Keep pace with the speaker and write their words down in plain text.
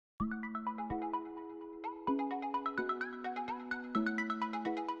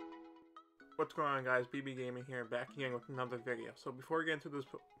What's going on, guys? BB Gaming here, back again with another video. So before we get into this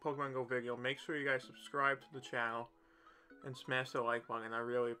Pokemon Go video, make sure you guys subscribe to the channel and smash the like button. I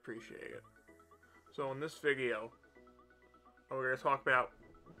really appreciate it. So in this video, we're going to talk about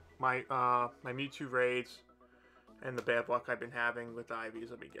my my Mewtwo raids and the bad luck I've been having with the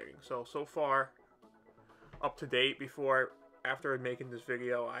IVs I've been getting. So far, up to date, after making this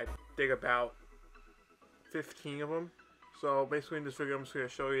video, I did about 15 of them. So basically in this video, I'm just going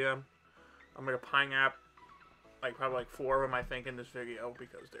to show you them. I'm going to Pinap, probably 4 of them, I think, in this video,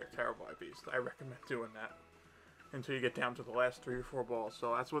 because they're terrible IVs. I recommend doing that until you get down to the last 3 or 4 balls.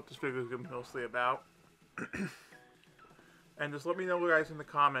 So that's what this video is going to be mostly about. And just let me know, guys, in the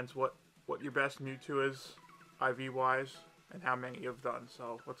comments what your best Mewtwo is, IV-wise, and how many you've done.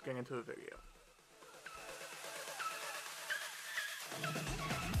 So let's get into the video.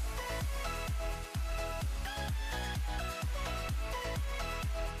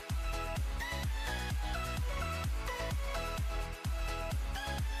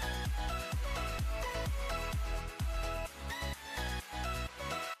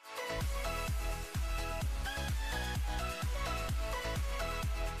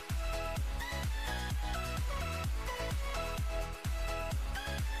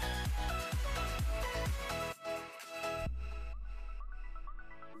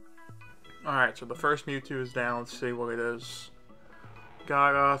 Alright, so the first Mewtwo is down. Let's see what it is.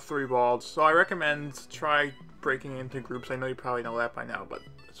 Got 3 balls. So I recommend try breaking into groups. I know you probably know that by now, but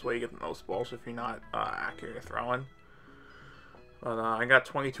that's why you get the most balls if you're not accurate at throwing. But I got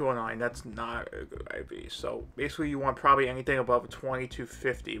 2209. That's not a good IV. So basically you want probably anything above a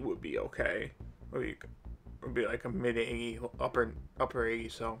 2250 would be okay. Would be like a mid 80, upper 80.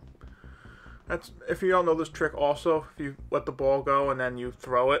 So that's, if you don't know this trick also, if you let the ball go and then you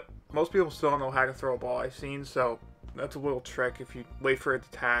throw it. Most people still don't know how to throw a ball, I've seen, so that's a little trick. If you wait for it to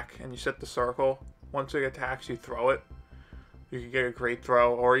attack and you set the circle, once it attacks, you throw it. You can get a great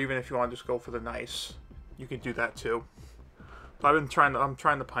throw, or even if you want to just go for the nice, you can do that too. So I'm trying to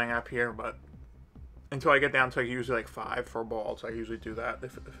Pinap here, but until I get down to usually 5 for balls, I usually do that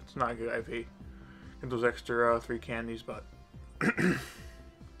if it's not a good IV. Get those extra 3 candies, but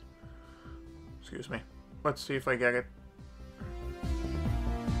excuse me. Let's see if I get it.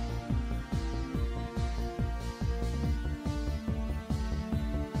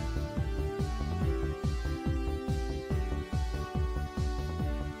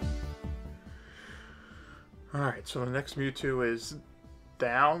 Alright, so the next Mewtwo is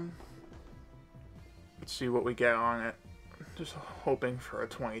down. Let's see what we get on it. Just hoping for a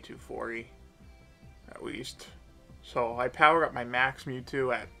 2240 at least. So I powered up my max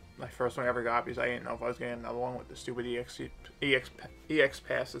Mewtwo at my first one I ever got because I didn't know if I was getting another one with the stupid EX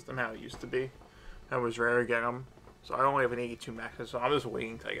pass system, how it used to be. That was rare to get them. So I only have an 82 max, so I'm just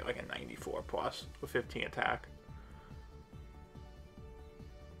waiting until I get like a 94 plus with 15 attack.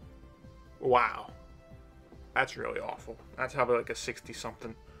 Wow. That's really awful. That's probably like a 60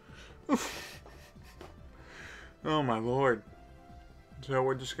 something. Oh my lord. So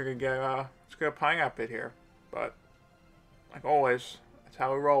we're just gonna get Pinap it here. But like always, that's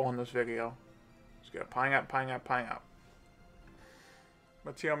how we roll in this video. Just get Pinap.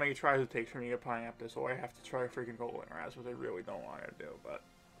 Let's see how many tries it takes for me to get Pinap this, or I have to try freaking Golden Razz, which I really don't want to do, but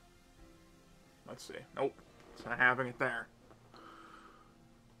let's see. Nope. It's not having it there.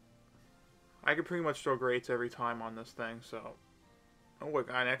 I can pretty much throw greats every time on this thing, so... Oh, I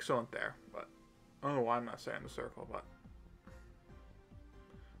got an excellent there, but... I don't know why I'm not saying the circle, but...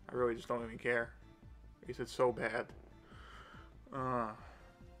 I really just don't even care. Because it's so bad. I'm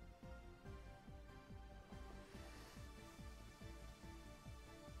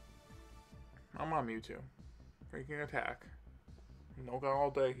on Mewtwo. Freaking attack. No gun all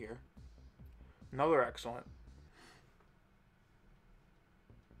day here. Another excellent.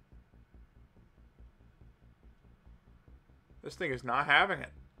 This thing is not having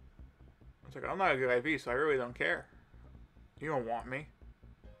it. It's like, I'm not a good IV, so I really don't care. You don't want me.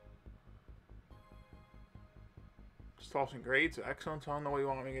 Just tossing grades, excellent. I don't know what you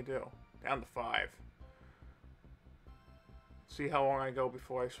want me to do. Down to 5. See how long I go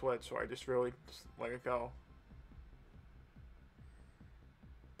before I switch, so I just really just let it go.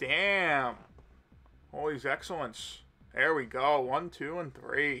 Damn! All these excellents. There we go. 1, 2, and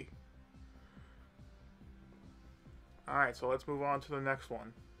 3. Alright, so let's move on to the next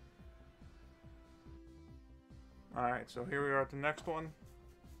one. Alright, so here we are at the next one.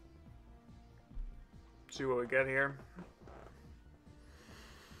 See what we get here.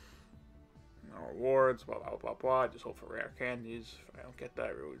 No rewards, blah blah blah blah. Just hope for rare candies. If I don't get that,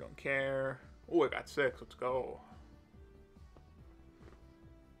 I really don't care. Oh, I got 6. Let's go.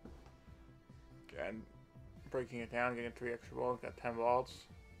 And breaking it down, getting 3 extra balls, got 10 balls.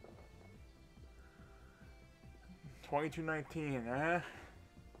 2219,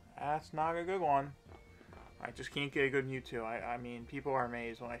 that's not a good one. I just can't get a good Mewtwo. I mean, people are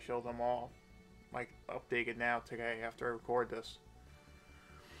amazed when I show them all, like, updated now today after I record this.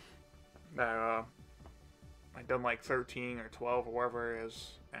 That, I've done like 13 or 12 or whatever it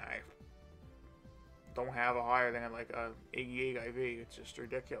is, and I don't have a higher than like a 88 IV. It's just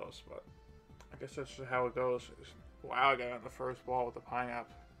ridiculous, but I guess that's just how it goes. Wow, I got on the first ball with the Pinap.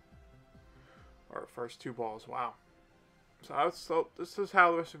 Or first 2 balls, wow. So this is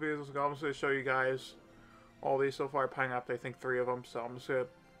how the rest of the videos will go. I'm just going to show you guys all these so far. Pinap, I think 3 of them, so I'm just going to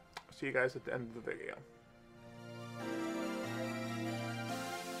see you guys at the end of the video.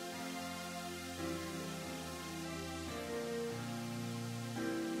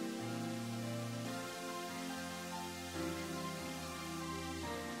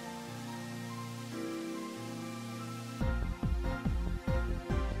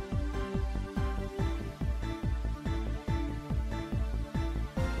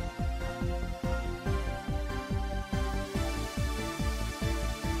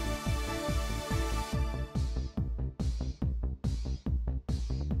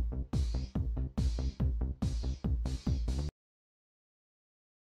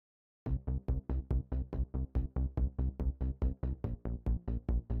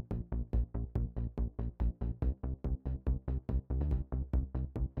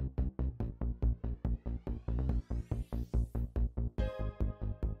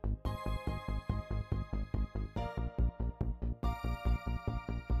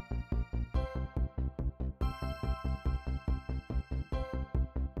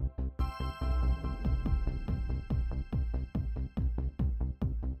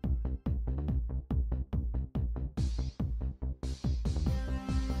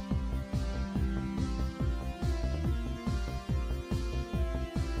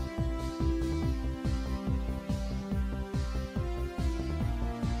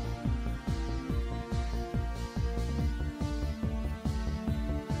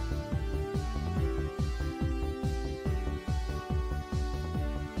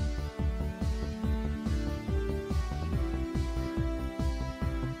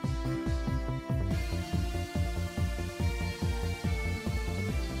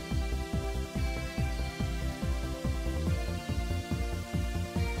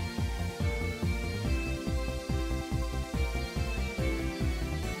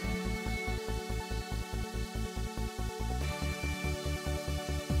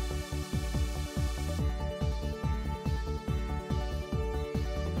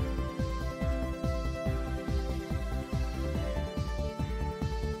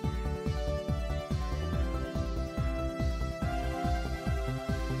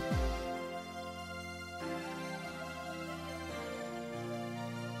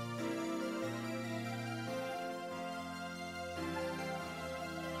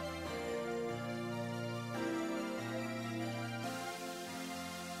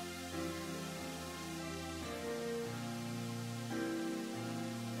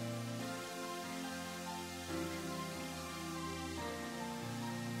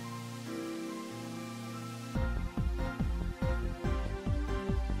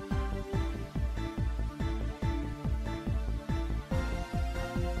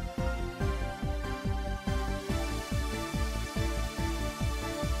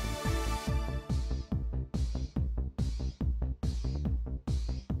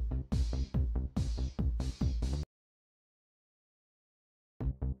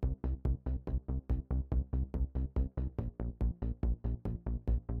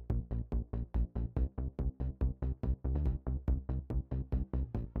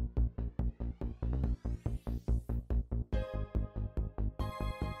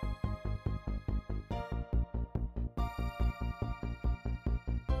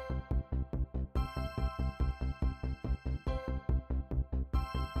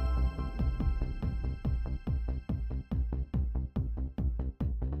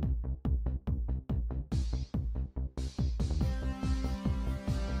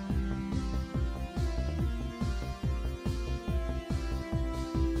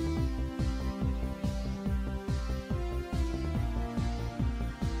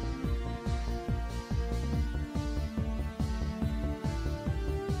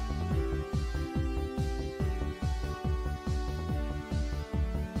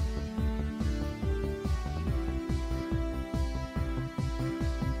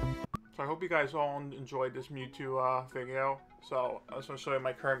 So I hope you guys all enjoyed this Mewtwo video. So I just want to show you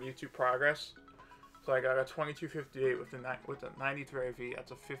my current Mewtwo progress. So I got a 2258 with a 93 IV.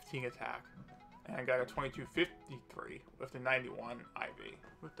 That's a 15 attack. And I got a 2253 with the 91 IV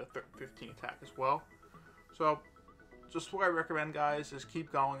with the 15 attack as well. So, just what I recommend, guys, is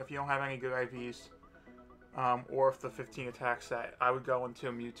keep going if you don't have any good IVs. Or if the 15 attack set, I would go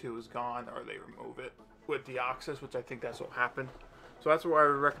until Mewtwo is gone or they remove it with Deoxys, which I think that's what happened. So that's what I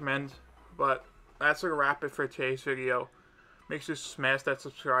would recommend. But that's going to wrap it for today's video. Make sure to smash that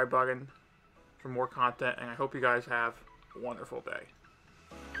subscribe button for more content, and I hope you guys have a wonderful day.